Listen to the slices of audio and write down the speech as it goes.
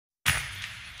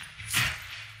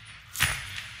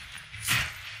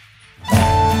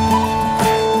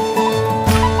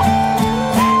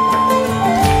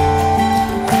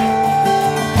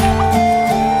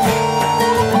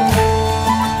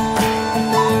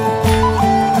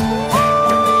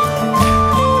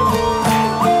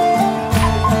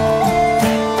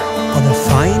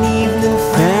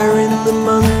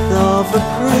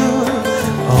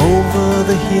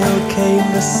came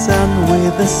the sun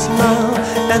with a smile,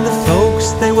 and the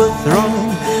folks they were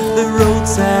thronging the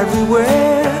roads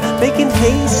everywhere, making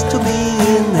haste to be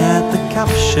in at the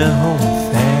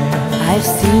Copshawholme Fair. I've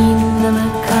seen them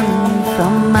a-comin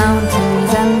from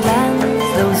mountains and glens,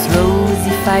 those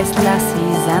rosy-faced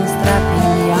lassies and strappin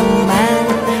young men,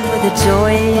 with a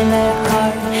joy in their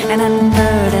heart and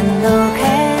unburdened no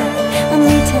care,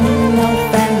 a-meetin old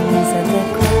friends at the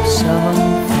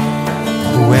Copshawholme Fair.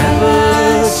 Whoever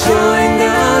joined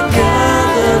our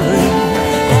gathering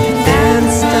and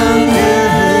danced under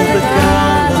the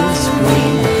garlands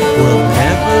green will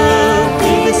never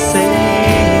be the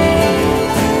same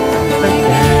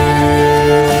again.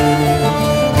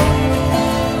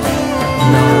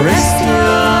 Now rest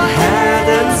your head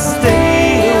and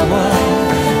stay a while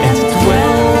and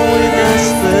dwell with us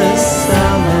the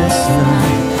summer's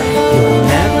night. You'll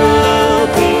never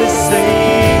be the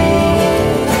same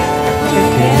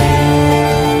again.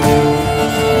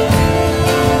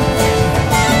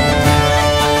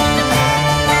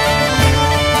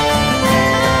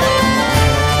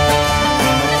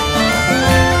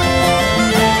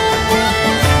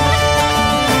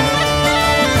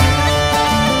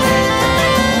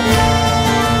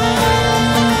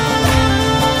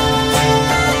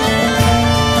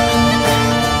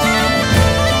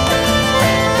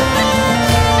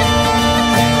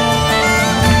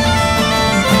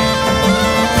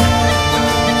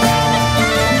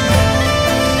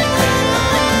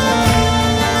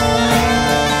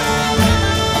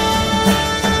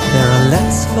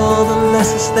 For the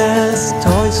lasses, there's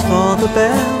toys for the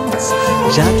bairns,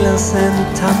 jugglers and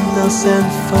tumblers and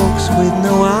folks with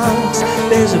no arms.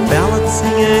 There's a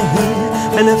ballad-singer here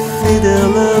and a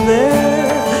fiddler there,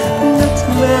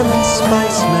 nutman and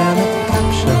spiceman at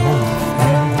Copshawholme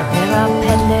Fair. There are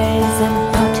peddlers and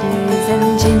potters and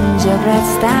gingerbread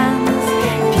stands,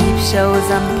 peep shows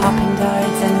and popping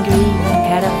darts and green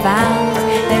caravans.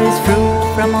 There is fruit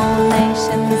from all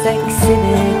nations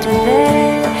exhibited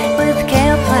there, with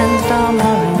kale plants from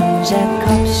orange at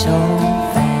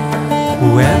Copshawholme Fair.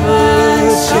 Whoever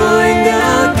joined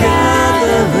our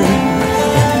gathering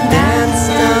and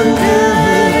danced under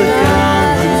the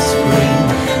garlands green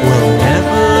will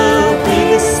never be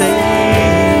the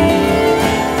same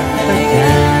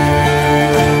again.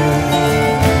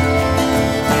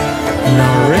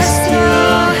 Now rest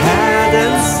your head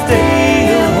and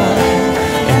stay a while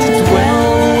and dwell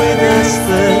with us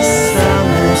the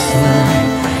summer's night.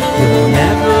 You'll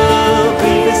never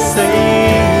be the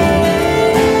same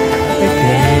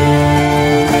again.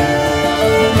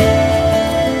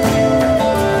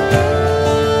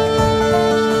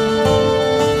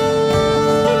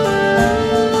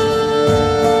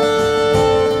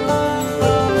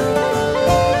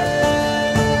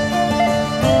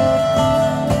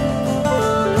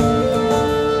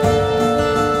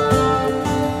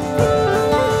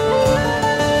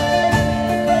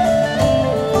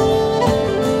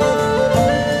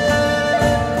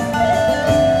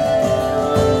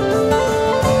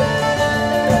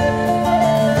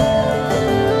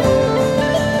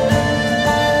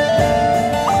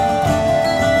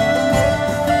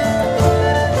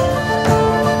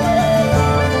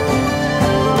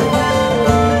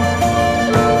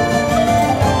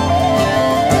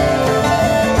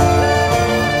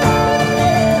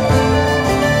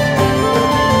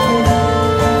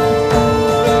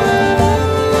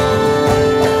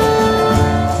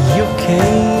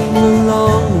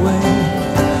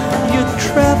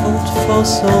 For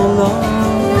so long,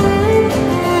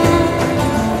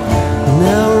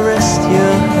 now rest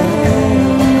your head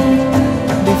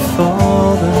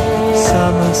before the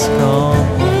summer's gone.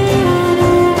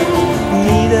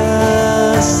 Meet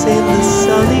us in the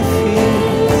sunny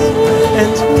fields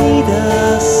and meet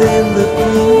us in the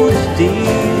greenwood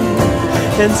dear,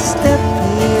 and step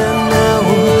in our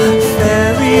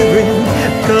fairy ring,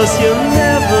 'cause you'll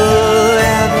never,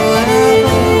 ever, ever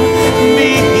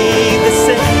be the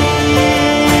same.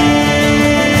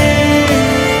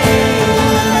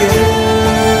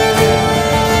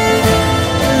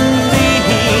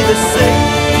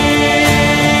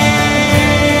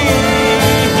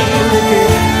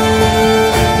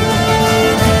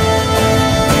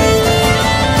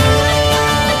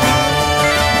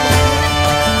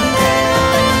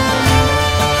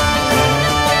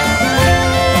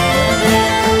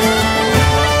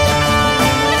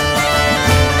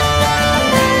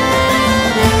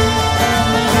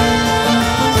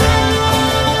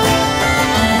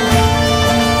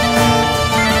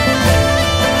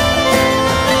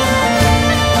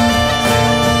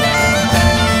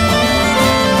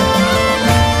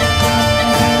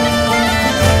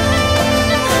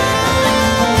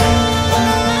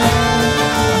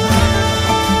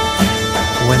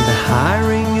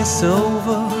 is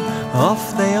over,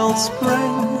 off they all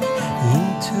sprang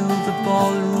into the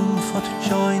ballroom for to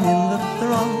join in the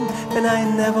throng. And I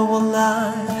never will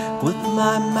lie, with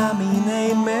my mammy in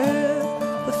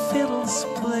A-meetin, the fiddles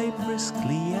play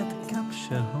briskly at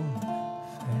Copshawholme